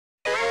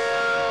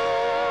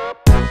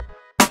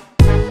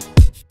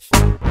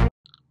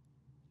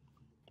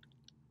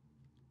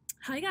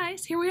Hi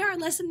guys, here we are,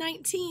 lesson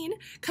 19,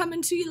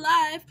 coming to you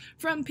live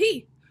from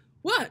P.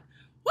 What?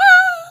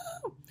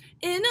 Woo!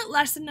 In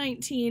lesson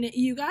 19,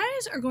 you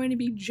guys are going to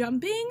be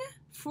jumping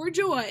for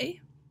joy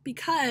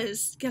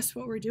because guess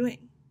what we're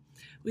doing?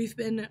 We've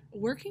been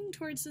working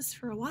towards this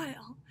for a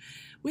while.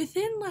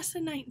 Within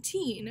lesson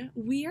 19,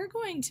 we are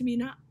going to be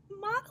not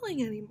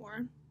modeling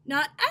anymore,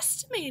 not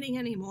estimating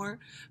anymore,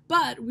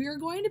 but we are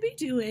going to be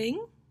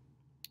doing,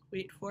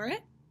 wait for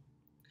it,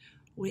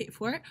 we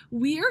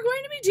are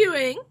going to be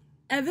doing,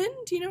 Evan,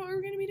 do you know what we're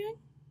going to be doing?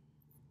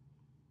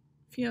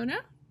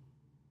 Fiona?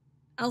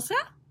 Elsa?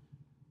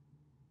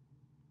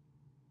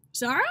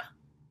 Zara?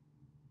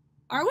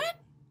 Arwen?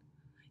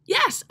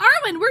 Yes,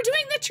 Arwen, we're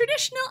doing the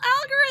traditional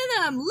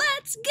algorithm.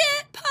 Let's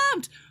get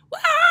pumped. Wow!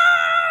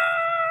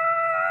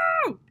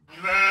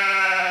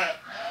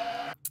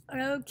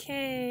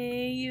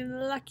 Okay, you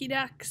lucky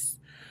ducks.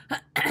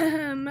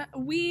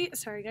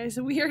 Sorry guys,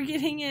 we are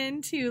getting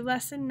into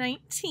lesson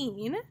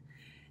 19.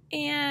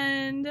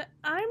 And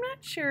I'm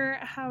not sure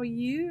how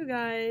you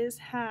guys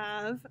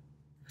have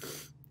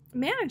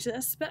managed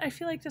this, but I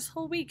feel like this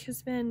whole week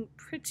has been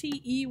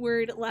pretty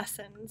E-word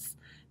lessons.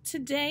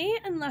 Today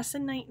in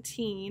lesson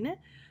 19,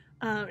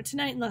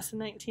 tonight in lesson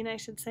 19 I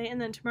should say,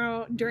 and then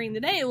tomorrow during the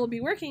day we'll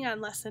be working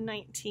on lesson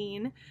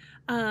 19.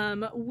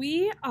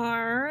 We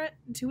are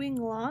doing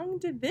long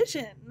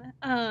division.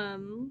 I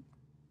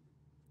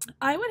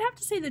would have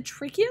to say the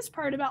trickiest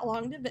part about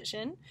long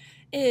division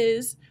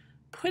is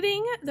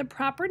putting the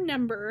proper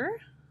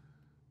number,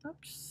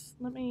 oops,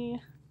 let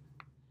me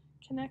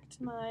connect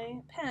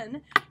my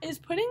pen, is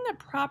putting the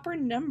proper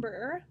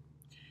number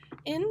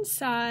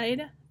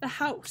inside the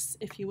house,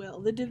 if you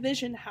will, the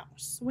division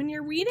house. When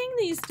you're reading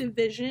these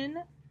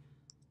division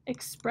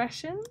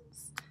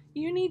expressions,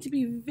 you need to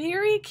be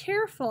very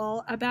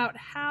careful about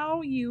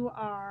how you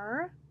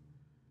are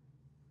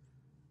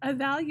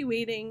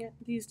evaluating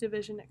these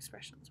division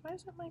expressions. Why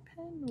isn't my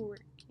pen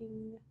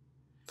working?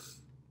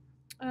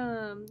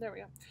 There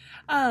we go.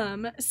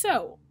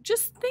 So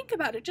just think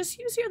about it. Just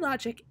use your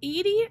logic.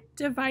 80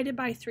 divided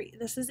by 3.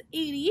 This is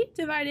 80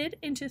 divided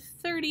into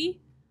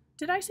 30.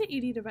 Did I say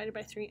 80 divided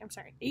by 3? I'm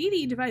sorry.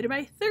 80 divided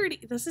by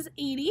 30. This is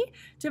 80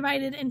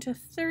 divided into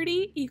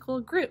 30 equal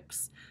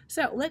groups.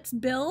 So let's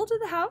build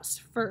the house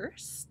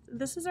first.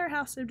 This is our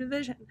house of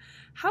division.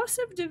 House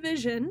of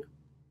division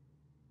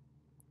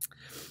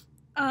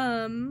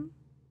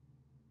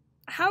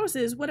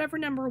houses whatever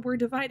number we're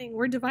dividing.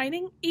 We're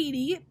dividing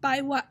 80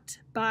 by what?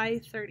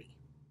 By 30.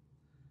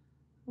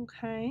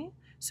 Okay,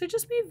 so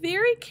just be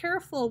very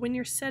careful when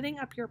you're setting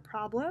up your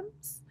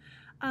problems.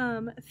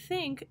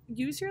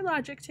 Use your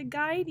logic to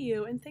guide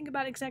you and think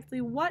about exactly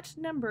what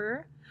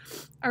number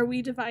are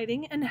we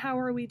dividing and how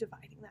are we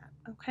dividing that.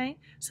 Okay,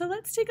 so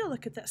let's take a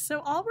look at this. So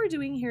all we're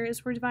doing here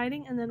is we're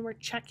dividing and then we're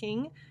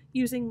checking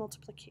using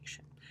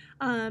multiplication.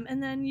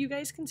 And then you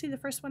guys can see the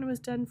first one was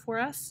done for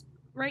us.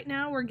 Right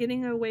now we're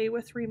getting away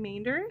with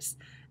remainders.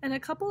 In a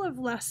couple of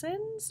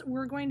lessons,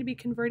 we're going to be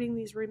converting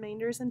these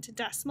remainders into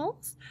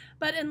decimals.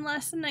 But in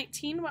lesson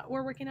 19, what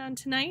we're working on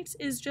tonight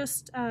is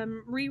just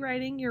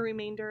rewriting your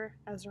remainder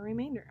as a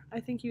remainder.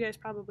 I think you guys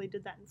probably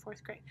did that in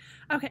 4th grade.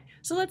 Okay,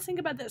 so let's think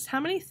about this. How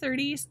many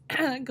 30s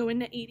go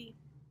into 80?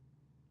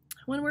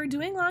 When we're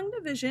doing long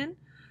division,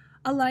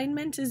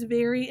 alignment is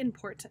very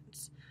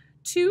important.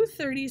 2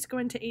 30s go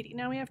into 80.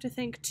 Now we have to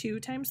think 2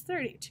 times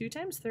 30. 2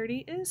 times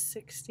 30 is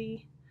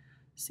 60.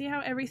 See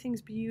how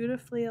everything's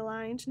beautifully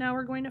aligned? Now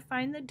we're going to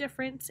find the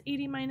difference.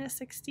 80 minus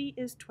 60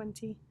 is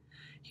 20.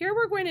 Here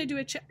we're going to do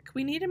a check.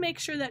 We need to make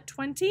sure that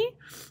 20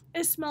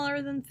 is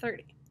smaller than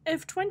 30.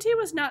 If 20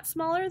 was not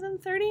smaller than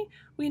 30,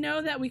 we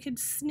know that we could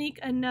sneak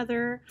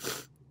another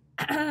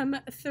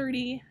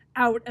 30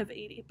 out of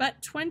 80.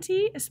 But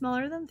 20 is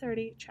smaller than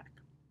 30, check.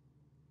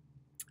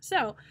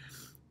 So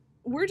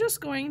we're just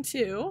going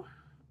to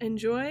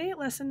enjoy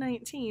lesson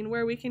 19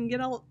 where we can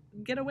get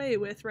away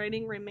with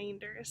writing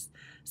remainders.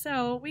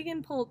 So we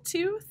can pull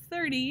 2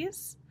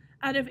 30s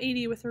out of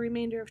 80 with a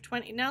remainder of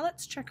 20. Now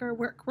let's check our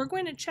work. We're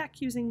going to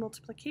check using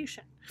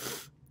multiplication.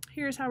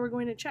 Here's how we're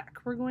going to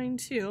check. We're going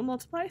to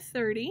multiply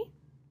 30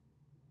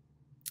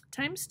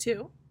 times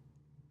 2.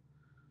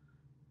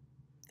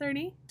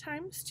 30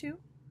 times 2,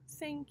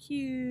 thank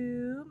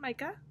you,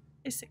 Micah,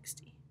 is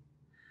 60.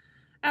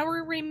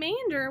 Our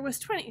remainder was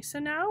 20, so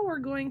now we're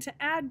going to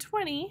add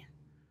 20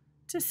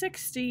 to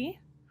 60,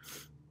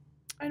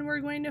 and we're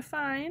going to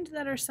find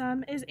that our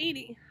sum is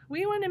 80.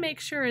 We want to make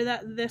sure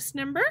that this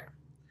number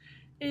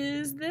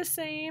is the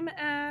same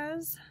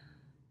as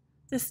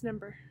this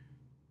number.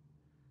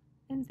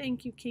 And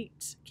thank you,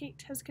 Kate.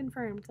 Kate has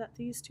confirmed that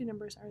these two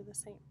numbers are the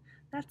same.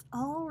 That's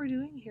all we're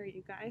doing here,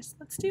 you guys.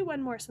 Let's do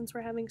one more since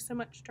we're having so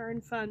much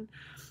darn fun.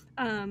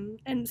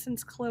 And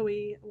since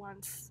Chloe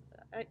wants,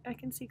 I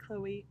can see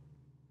Chloe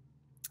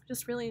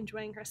just really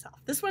enjoying herself.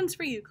 This one's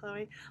for you,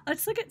 Chloe.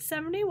 Let's look at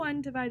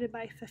 71 divided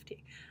by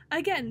 50.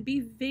 Again, be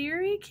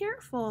very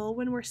careful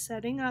when we're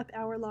setting up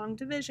our long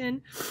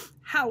division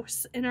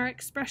house in our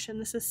expression.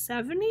 This is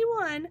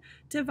 71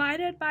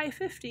 divided by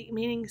 50,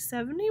 meaning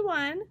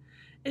 71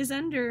 is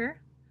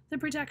under the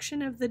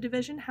protection of the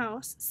division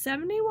house.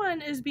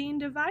 71 is being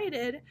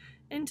divided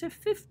into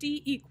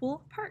 50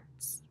 equal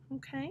parts,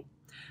 okay?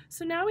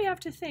 So now we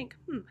have to think,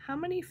 how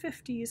many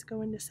 50s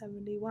go into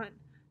 71?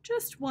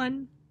 Just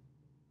one.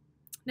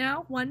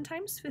 Now, 1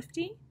 times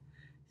 50.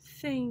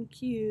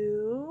 Thank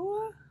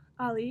you.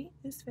 Ali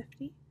is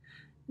 50.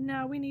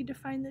 Now we need to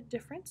find the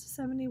difference.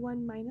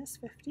 71 minus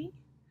 50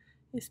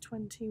 is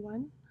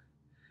 21.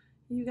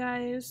 You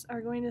guys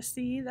are going to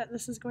see that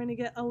this is going to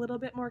get a little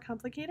bit more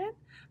complicated,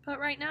 but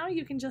right now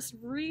you can just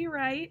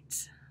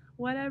rewrite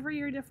whatever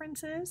your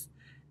difference is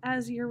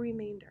as your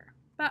remainder.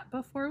 But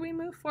before we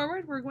move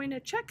forward, we're going to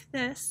check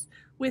this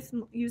with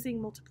using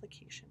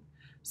multiplication.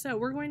 So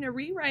we're going to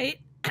rewrite,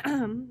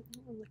 I'm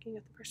looking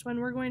at the first one,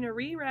 we're going to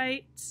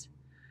rewrite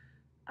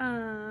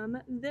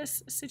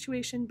this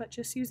situation, but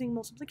just using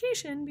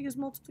multiplication, because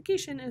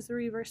multiplication is the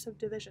reverse of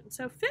division.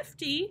 So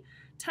 50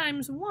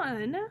 times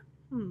 1,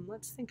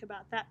 let's think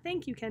about that.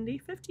 Thank you, Kendi.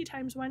 50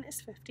 times 1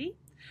 is 50.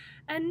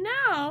 And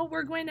now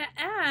we're going to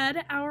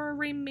add our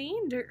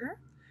remainder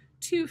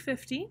to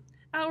 50.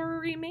 Our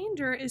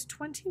remainder is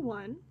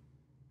 21.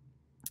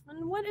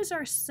 And what is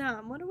our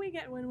sum? What do we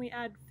get when we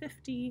add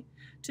 50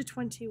 to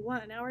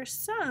 21? Our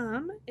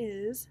sum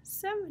is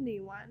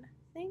 71.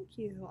 Thank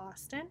you,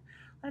 Austin.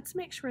 Let's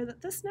make sure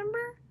that this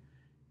number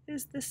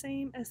is the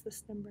same as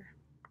this number.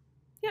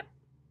 Yep,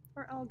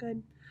 we're all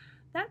good.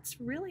 That's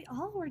really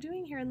all we're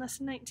doing here in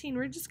lesson 19.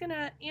 We're just going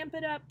to amp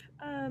it up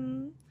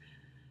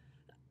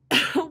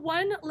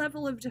one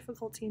level of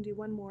difficulty and do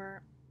one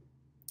more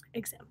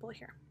example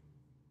here.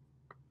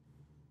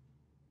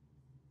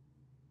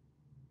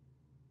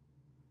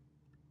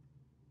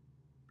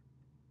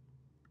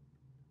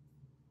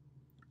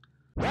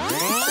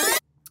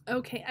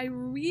 Okay, I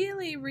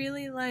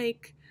really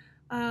like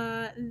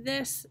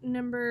this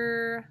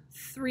number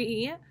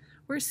 3.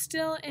 We're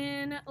still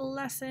in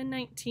lesson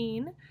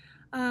 19.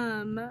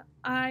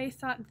 I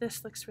thought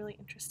this looks really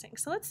interesting.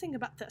 So let's think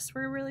about this.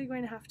 We're really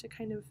going to have to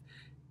kind of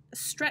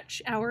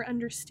stretch our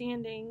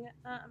understanding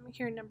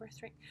here in number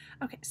 3.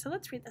 Okay, so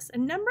let's read this. A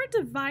number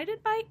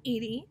divided by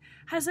 80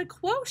 has a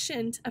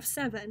quotient of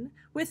 7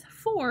 with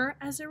 4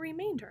 as a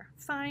remainder.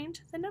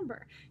 Find the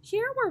number.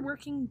 Here we're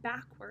working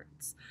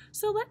backwards.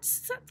 So let's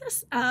set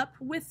this up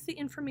with the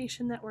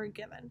information that we're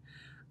given.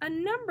 A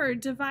number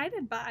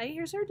divided by,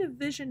 here's our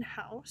division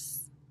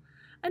house.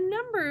 A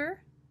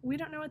number, we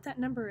don't know what that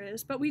number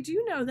is, but we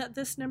do know that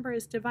this number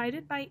is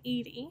divided by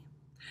 80.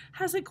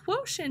 Has a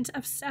quotient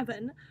of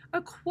 7.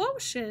 A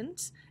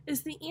quotient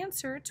is the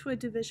answer to a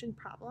division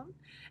problem,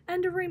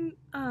 and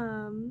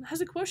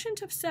has a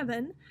quotient of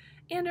 7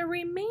 and a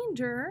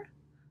remainder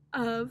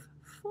of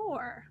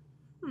 4.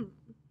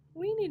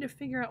 We need to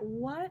figure out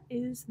what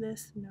is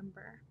this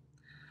number.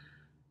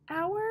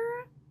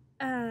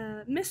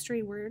 Our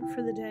mystery word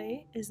for the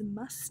day is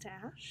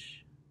mustache.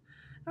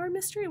 Our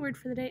mystery word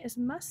for the day is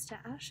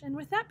mustache, and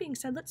with that being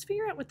said, let's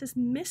figure out what this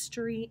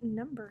mystery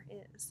number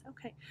is.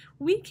 Okay,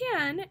 we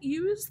can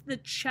use the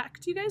check.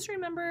 Do you guys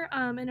remember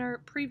in our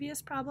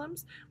previous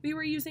problems, we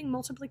were using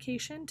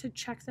multiplication to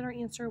check that our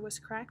answer was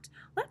correct?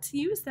 Let's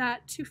use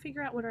that to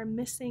figure out what our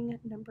missing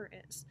number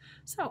is.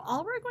 So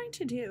all we're going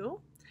to do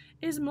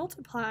is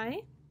multiply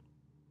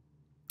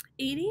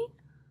 80,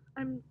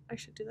 I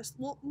should do this,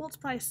 we'll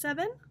multiply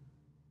 7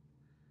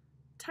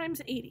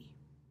 times 80.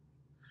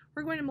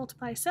 We're going to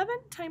multiply 7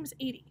 times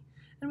 80.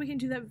 And we can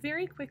do that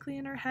very quickly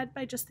in our head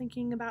by just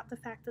thinking about the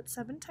fact that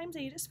 7 times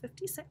 8 is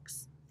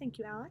 56. Thank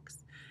you,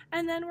 Alex.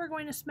 And then we're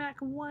going to smack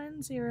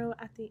 1 0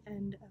 at the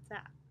end of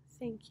that.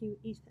 Thank you,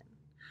 Ethan.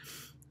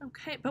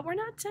 Okay, but we're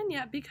not done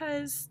yet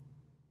because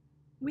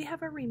we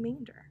have a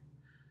remainder.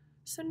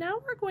 So now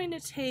we're going to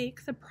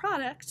take the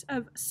product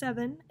of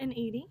 7 and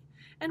 80,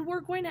 and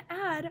we're going to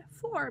add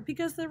 4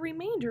 because the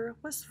remainder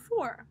was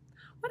 4.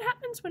 What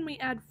happens when we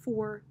add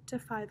 4 to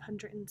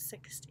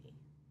 560?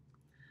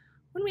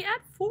 When we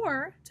add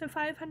 4 to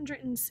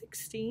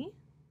 560,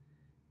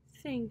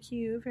 thank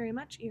you very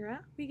much,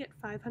 Ira, we get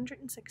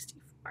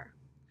 564.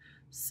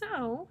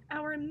 So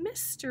our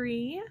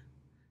mystery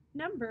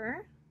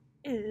number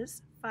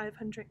is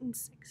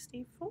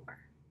 564.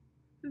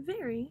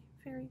 Very,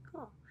 very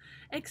cool.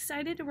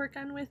 Excited to work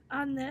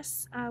on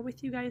this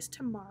with you guys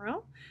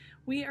tomorrow.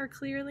 We are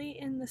clearly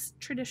in this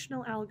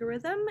traditional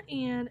algorithm,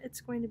 and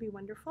it's going to be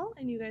wonderful,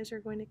 and you guys are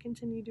going to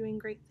continue doing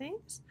great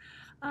things.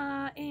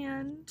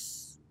 And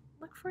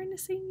look forward to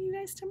seeing you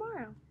guys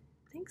tomorrow.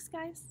 Thanks,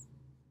 guys.